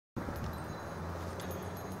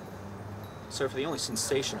Sir, for the only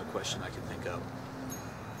sensational question I can think of.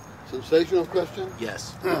 Sensational question?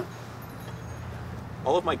 Yes.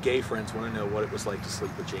 All of my gay friends want to know what it was like to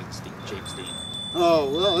sleep with James Dean. Oh,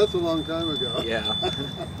 well, that's a long time ago. Yeah.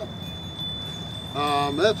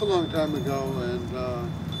 That's a long time ago, and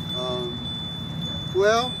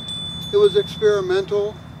well, it was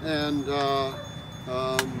experimental, and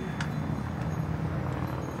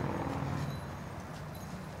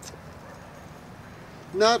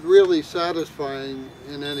not really satisfying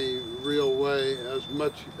in any real way as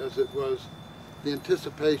much as it was. The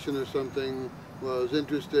anticipation or something was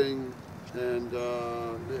interesting, and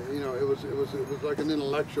you know, it was like an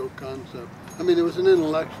intellectual concept. I mean, it was an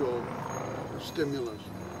intellectual stimulus,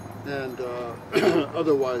 and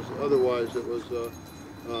otherwise it was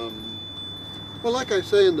well, like I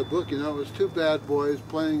say in the book, you know, it was two bad boys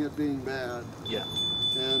playing at being bad. Yeah.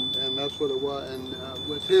 And that's what it was. And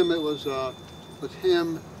with him, it was with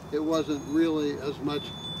him, it wasn't really as much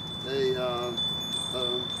a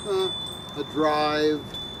drive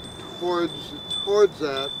towards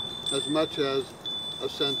that as much as a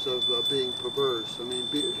sense of being perverse. I mean,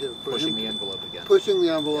 Pushing the envelope again. Pushing the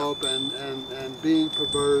envelope, yeah. and being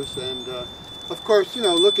perverse, and of course, you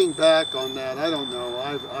know, looking back on that, I don't know.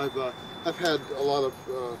 I've had a lot of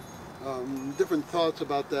different thoughts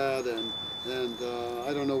about that, and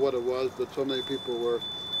I don't know what it was, but so many people were.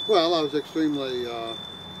 Well, I was extremely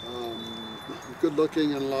good looking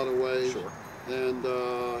in a lot of ways, sure. And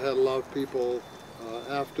had a lot of people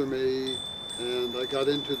after me, and I got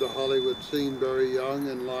into the Hollywood scene very young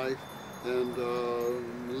in life, and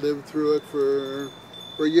lived through it for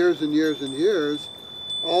years and years and years,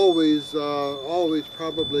 always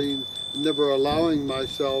probably never allowing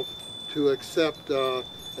myself to accept a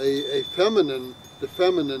feminine, the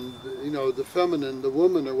feminine, you know, the feminine, the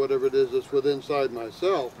woman or whatever it is that's within inside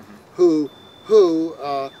myself, mm-hmm.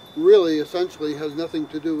 who really essentially has nothing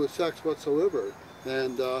to do with sex whatsoever.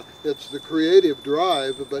 And it's the creative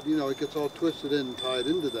drive, but you know, it gets all twisted in and tied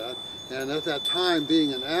into that. And at that time,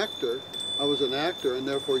 being an actor, I was an actor, and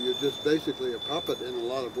therefore you're just basically a puppet in a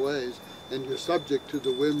lot of ways, and you're subject to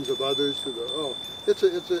the whims of others. To the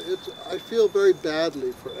I feel very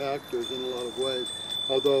badly for actors in a lot of ways.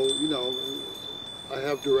 Although, you know, I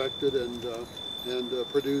have directed and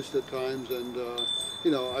produced at times, and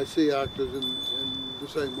you know, I see actors in the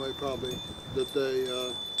same way probably that they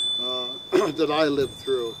that I lived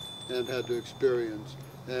through and had to experience.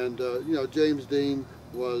 And you know, James Dean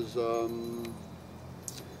was a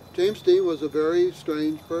very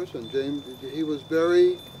strange person. He was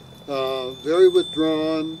very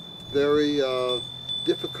withdrawn, very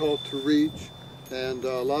difficult to reach, and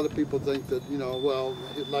a lot of people think that, you know, well,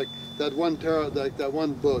 like that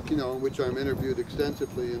one book, you know, in which I'm interviewed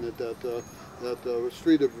extensively in it, that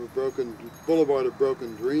Boulevard of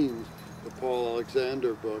Broken Dreams, the Paul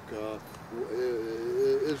Alexander book,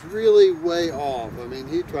 is really way off. I mean,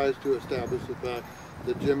 he tries to establish the fact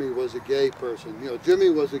that Jimmy was a gay person. You know, Jimmy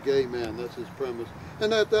was a gay man. That's his premise,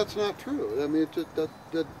 and that's not true. I mean,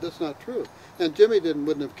 that's not true. And Jimmy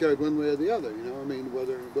wouldn't have cared one way or the other. You know, I mean,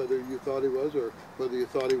 whether you thought he was, or whether you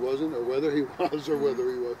thought he wasn't, or whether he was, or whether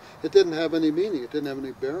he was, it didn't have any meaning. It didn't have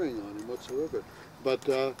any bearing on him whatsoever. But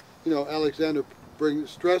you know, Alexander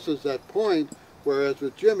stresses that point, whereas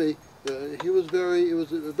with Jimmy, it was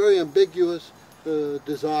very ambiguous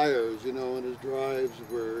desires, you know, and his drives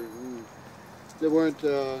were. They weren't,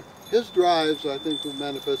 his drives, I think,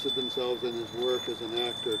 manifested themselves in his work as an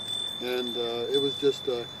actor, and it was just,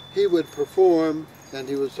 he would perform, and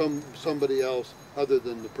he was somebody else other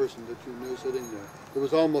than the person that you knew sitting there. There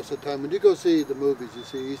was almost a time, when you go see the movies, you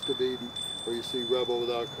see East of Eden, or you see Rebel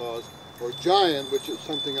Without Cause, or Giant, which is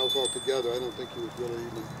something else altogether. I don't think he was really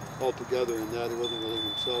even altogether in that. He wasn't really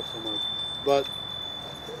himself so much. But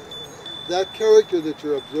that character that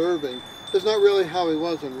you're observing is not really how he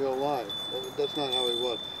was in real life. That's not how he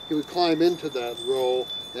was. He would climb into that role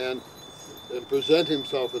and present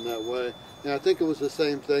himself in that way. And I think it was the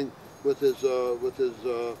same thing with his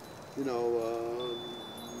you know,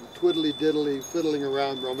 twiddly-diddly, fiddling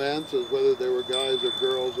around romances, whether they were guys or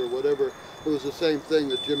girls or whatever. It was the same thing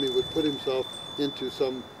that Jimmy would put himself into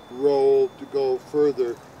some role to go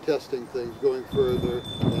further, testing things, going further,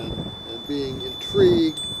 and being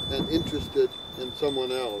intrigued and interested in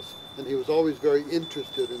someone else. And he was always very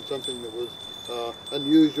interested in something that was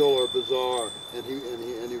unusual or bizarre, and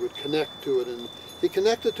he would connect to it, and he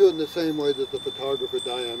connected to it in the same way that the photographer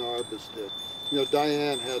Diane Arbus did. You know,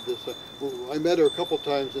 Diane had this. I met her a couple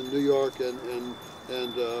times in New York, and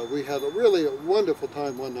we had a really wonderful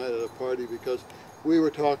time one night at a party, because we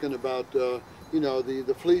were talking about you know,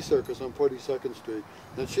 the flea circus on 42nd Street.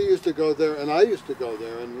 And she used to go there, and I used to go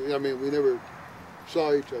there. And I mean, we never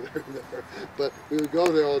saw each other there, but we would go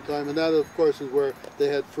there all the time. And that, of course, is where they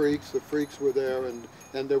had freaks. The freaks were there,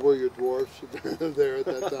 and there were your dwarfs there at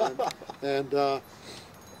that time. And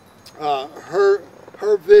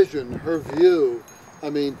her vision, her view, I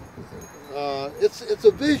mean, it's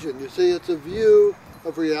a vision. You see, it's a view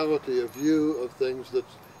of reality, a view of things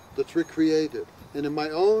that's recreated. And in my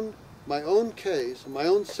own case, my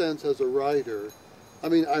own sense as a writer, I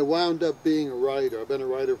mean, I wound up being a writer. I've been a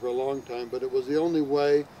writer for a long time, but it was the only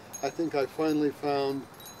way I think I finally found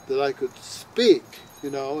that I could speak, you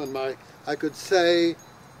know, and I could say,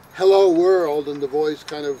 "Hello world," and the voice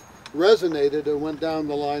kind of resonated and went down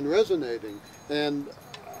the line resonating. And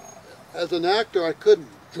as an actor, I couldn't.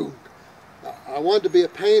 I wanted to be a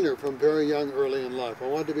painter from very young, early in life. I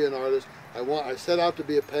wanted to be an artist. I set out to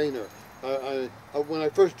be a painter. When I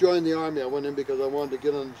first joined the Army, I went in because I wanted to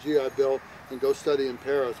get on the GI Bill and go study in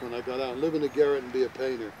Paris when I got out, live in a garret and be a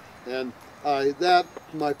painter. And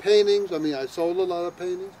my paintings, I mean, I sold a lot of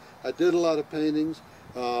paintings. I did a lot of paintings.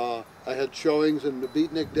 I had showings in the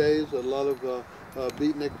beatnik days, a lot of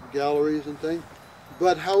beatnik galleries and things.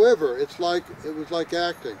 But however, it was like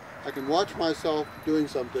acting. I can watch myself doing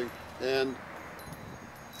something, and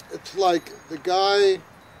it's like the guy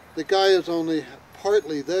is only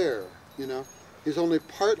partly there, you know. He's only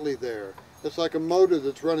partly there. It's like a motor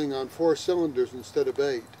that's running on 4 cylinders instead of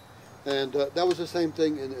 8. And that was the same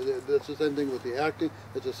thing, and it's the same thing with the acting.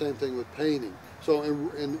 It's the same thing with painting. So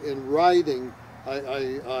in writing,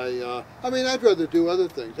 I mean, I'd rather do other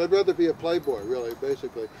things. I'd rather be a playboy, really,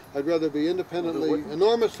 basically. I'd rather be independently,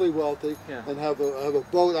 enormously wealthy, and have a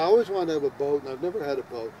boat. I always wanted to have a boat, and I've never had a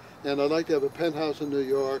boat. And I'd like to have a penthouse in New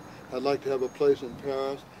York. I'd like to have a place in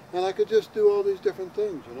Paris. And I could just do all these different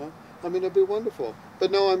things, you know. I mean, it'd be wonderful.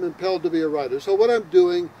 But no, I'm impelled to be a writer. So what I'm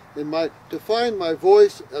doing to find my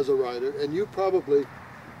voice as a writer, and you probably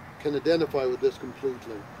can identify with this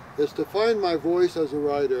completely, is to find my voice as a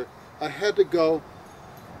writer. I had to go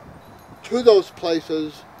to those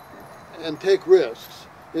places and take risks.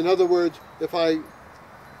 In other words, if I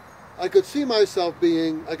could see myself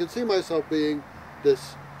being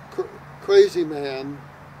this crazy man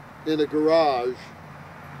in a garage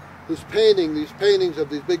who's painting these paintings of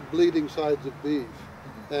these big bleeding sides of beef.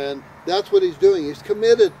 And that's what he's doing. He's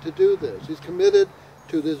committed to do this. He's committed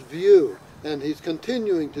to this view, and he's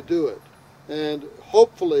continuing to do it. And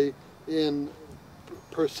hopefully in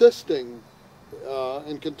persisting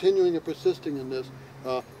and continuing and persisting in this,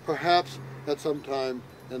 perhaps at some time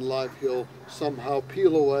in life he'll somehow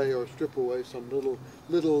peel away or strip away some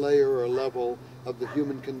little layer or level of the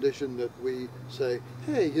human condition that we say,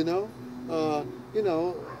 hey, you know,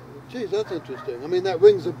 geez, that's interesting. I mean, that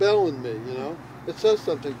rings a bell in me, you know. It says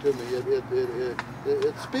something to me.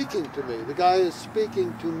 It's speaking to me. The guy is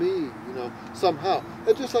speaking to me, you know, somehow.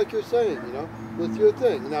 It's just like you're saying, you know, with your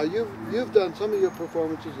thing. Now, you've done some of your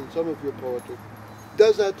performances and some of your poetry.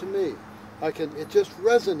 Does that to me. It just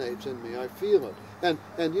resonates in me. I feel it.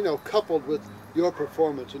 And you know, coupled with your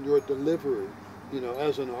performance and your delivery, you know,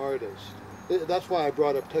 as an artist. That's why I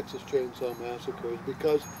brought up Texas Chainsaw Massacre,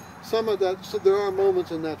 because some of that, so there are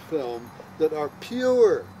moments in that film that are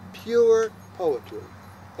pure poetry,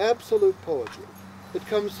 absolute poetry. It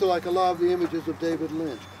comes to like a lot of the images of David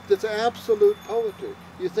Lynch. That's absolute poetry.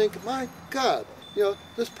 You think, my God, you know,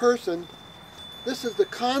 this person, this is the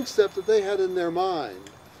concept that they had in their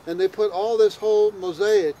mind, and they put all this whole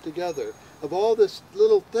mosaic together of all these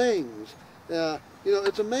little things. You know,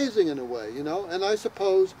 it's amazing in a way, you know. And I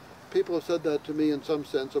suppose people have said that to me in some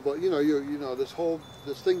sense about, you know,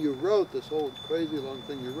 this thing you wrote, this whole crazy long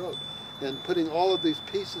thing you wrote, and putting all of these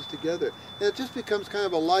pieces together. And it just becomes kind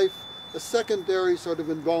of a secondary sort of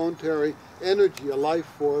involuntary energy, a life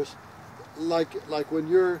force, like when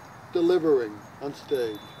you're delivering on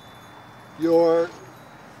stage. You're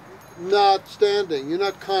not standing, you're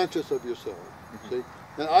not conscious of yourself, see?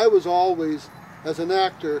 And I was always, as an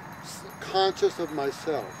actor, conscious of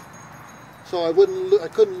myself. So I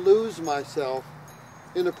couldn't lose myself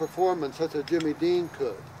in a performance such as Jimmy Dean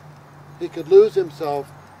could. He could lose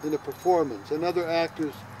himself in a performance, and other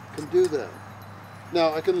actors can do that.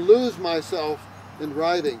 Now, I can lose myself in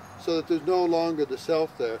writing so that there's no longer the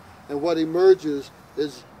self there, and what emerges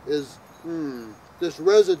is this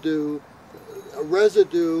residue, a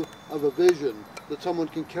residue of a vision that someone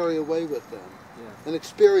can carry away with them, and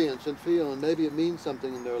experience and feel, and maybe it means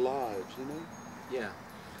something in their lives, you know? Yeah.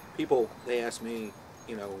 People, they ask me,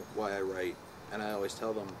 you know, why I write, and I always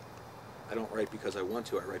tell them, I don't write because I want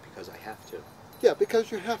to, I write because I have to. Yeah,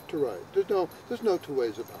 because you have to write. There's no two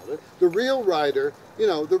ways about it. The real writer,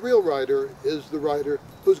 the real writer is the writer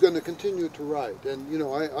who's going to continue to write. And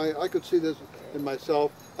I could see this in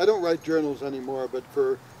myself. I don't write journals anymore, but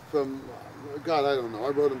from God, I don't know. I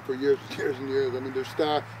wrote them for years and years and years. I mean,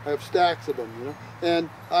 I have stacks of them, And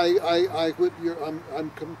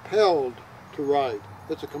I'm compelled to write.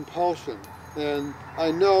 It's a compulsion, and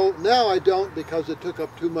I know now I don't because it took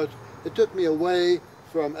up too much. It took me away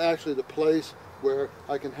from actually the place where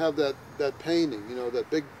I can have that painting, that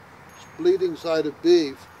big bleeding side of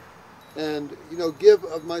beef, and give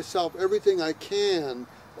of myself everything I can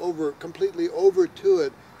completely over to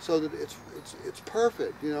it, so that it's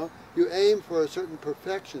perfect. You aim for a certain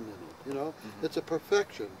perfection in it. It's a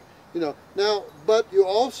perfection. Now, but you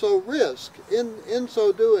also risk in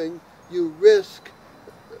so doing. You risk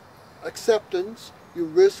acceptance. You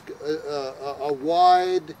risk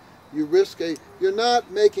you're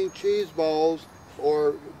not making cheese balls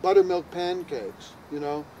or buttermilk pancakes,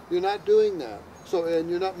 you're not doing that. So, and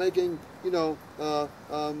you're not making,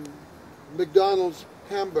 McDonald's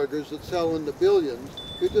hamburgers that sell in the billions.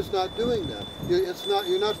 You're just not doing that.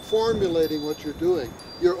 You're not formulating what you're doing.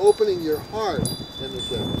 You're opening your heart, in a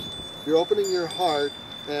sense. You're opening your heart,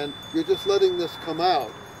 and you're just letting this come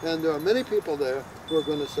out. And there are many people there who are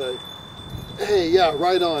going to say, hey, yeah,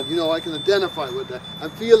 right on, I can identify with that.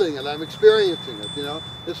 I'm feeling it, I'm experiencing it,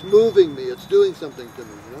 It's moving me, it's doing something to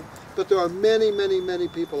me, But there are many, many, many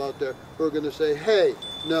people out there who are going to say, hey,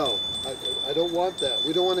 no, I don't want that.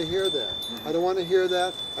 We don't want to hear that. I don't want to hear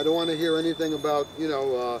that. I don't want to hear anything about,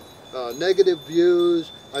 negative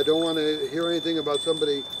views. I don't want to hear anything about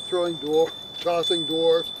somebody tossing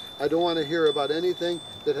dwarfs. I don't want to hear about anything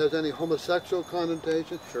that has any homosexual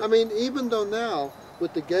connotation. Sure. I mean, even though now,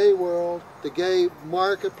 with the gay world, the gay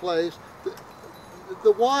marketplace,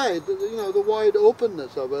 the wide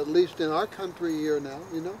openness of it, at least in our country here now,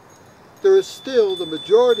 there is still, the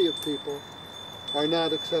majority of people are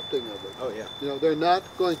not accepting of it. Oh, yeah. They're not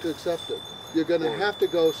going to accept it. You're going to have to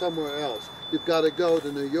go somewhere else. You've got to go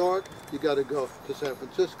to New York, you've got to go to San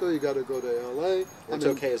Francisco, you've got to go to LA. It's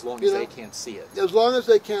okay as long as they can't see it. As long as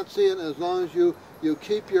they can't see it, as long as you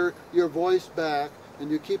keep your voice back, and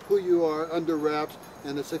you keep who you are under wraps,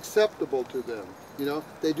 and it's acceptable to them.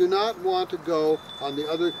 They do not want to go on the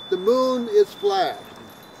other. The moon is flat.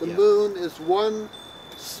 The moon is one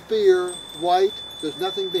sphere, white. There's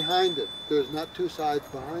nothing behind it. There's not two sides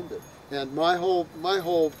behind it. And my whole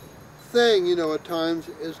thing, at times,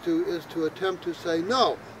 is to attempt to say,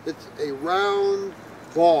 no, it's a round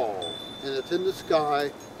ball, and it's in the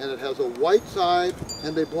sky, and it has a white side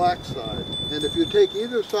and a black side. And if you take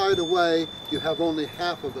either side away, you have only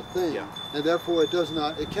half of the thing. Yeah. And therefore it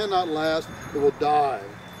cannot last, it will die.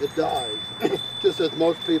 It dies. Just as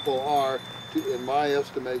most people are, in my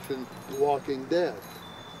estimation, walking dead.